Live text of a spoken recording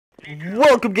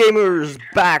Welcome gamers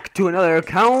back to another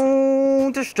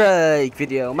Counter-Strike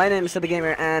video. My name is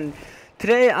SebTheGamer and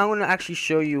today I'm going to actually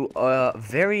show you a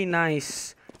very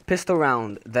nice pistol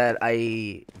round that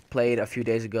I played a few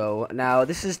days ago. Now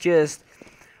this is just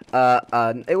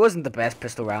it wasn't the best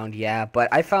pistol round, yeah, but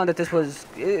I found that this was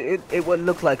it would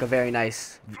look like a very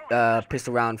nice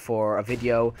pistol round for a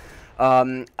video.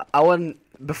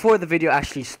 Before the video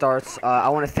actually starts, I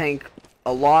want to thank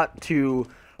a lot to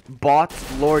bot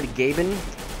Lord Gaben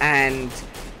and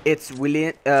it's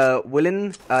Willin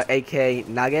aka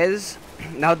Nages.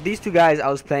 Now these two guys I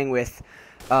was playing with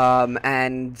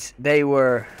and they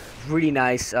were really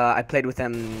nice. I played with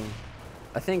them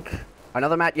I think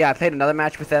another match. Yeah, I played another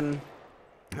match with them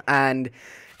and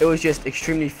it was just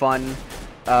extremely fun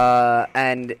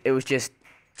and it was just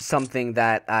something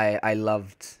that I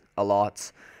loved a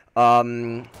lot.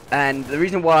 And the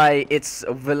reason why it's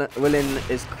Willin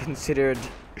is considered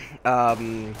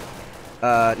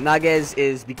Nages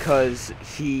is because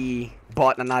he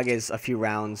bought a Nages a few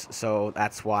rounds, so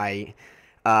that's why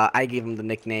I gave him the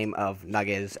nickname of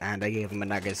Nages, and I gave him a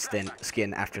Nages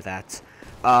skin after that. So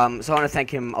I want to thank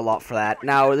him a lot for that.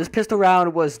 Now, this pistol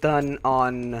round was done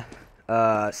on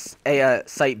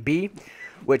Site B,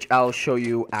 which I'll show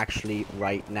you actually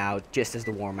right now, just as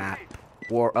the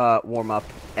warm-up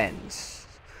ends.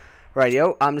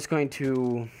 Rightio, I'm just going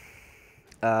to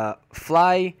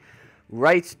fly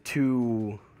right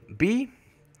to B,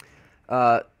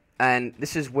 and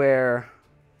this is where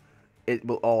it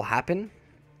will all happen.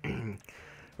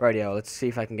 Rightio, let's see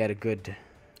if I can get a good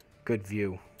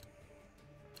view.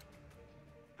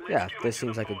 Yeah, this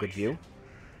seems like a good view.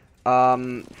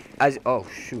 Oh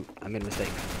shoot, I made a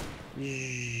mistake.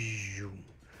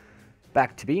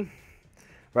 Back to B.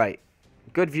 Right,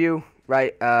 good view.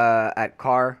 Right at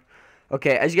car.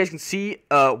 Okay, as you guys can see,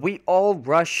 we all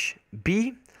rush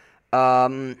B.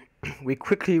 We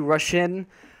quickly rush in.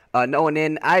 No one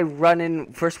in. I run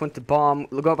in. First went to bomb.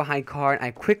 Go behind car, and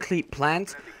I quickly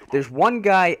plant. There's one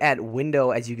guy at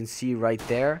window, as you can see right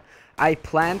there. I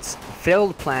plant,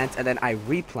 failed plant, and then I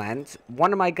replant.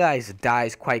 One of my guys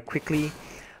dies quite quickly.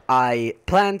 I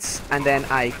plant, and then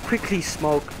I quickly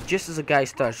smoke just as a guy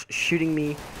starts shooting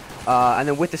me. And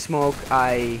then with the smoke,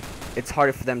 it's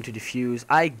harder for them to defuse.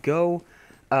 I go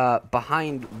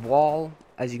behind wall.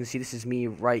 As you can see, this is me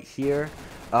right here.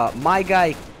 My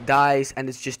guy dies, and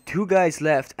it's just two guys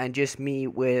left, and just me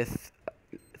with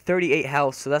 38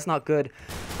 health, so that's not good.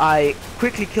 I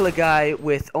quickly kill a guy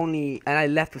with only, and I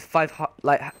left with 5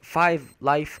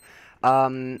 life.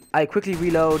 I quickly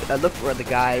reload, look for the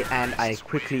guy, and I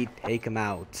quickly take him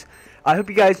out. I hope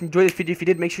you guys enjoyed this video. If you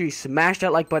did, make sure you smash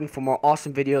that like button for more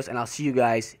awesome videos, and I'll see you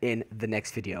guys in the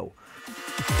next video.